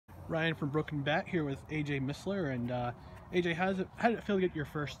Ryan from Broken Bat here with AJ Mistler. And AJ, how did it feel to get your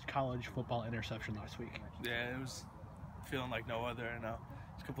first college football interception last week? Yeah, it was feeling like no other.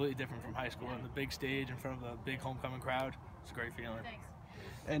 It's completely different from high school. On the big stage in front of the big homecoming crowd, it's a great feeling.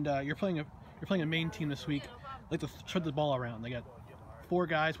 And you're playing a Maine team this week. They like to spread the ball around. They got 4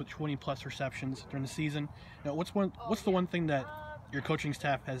 guys with 20+ receptions during the season. Now, what's the one thing that your coaching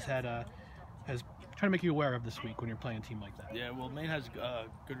staff has trying to make you aware of this week when you're playing a team like that? Yeah, well, Maine has a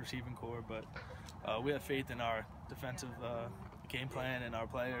good receiving core, but we have faith in our defensive game plan and our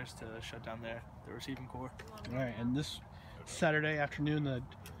players to shut down their receiving core. All right, and this Saturday afternoon, the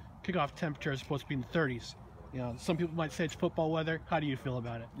kickoff temperature is supposed to be in the 30s. You know, some people might say it's football weather. How do you feel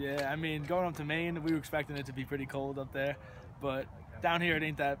about it? Yeah, I mean, going up to Maine, we were expecting it to be pretty cold up there, but down here it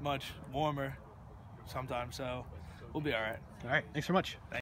ain't that much warmer sometimes, so we'll be all right. All right, thanks so much.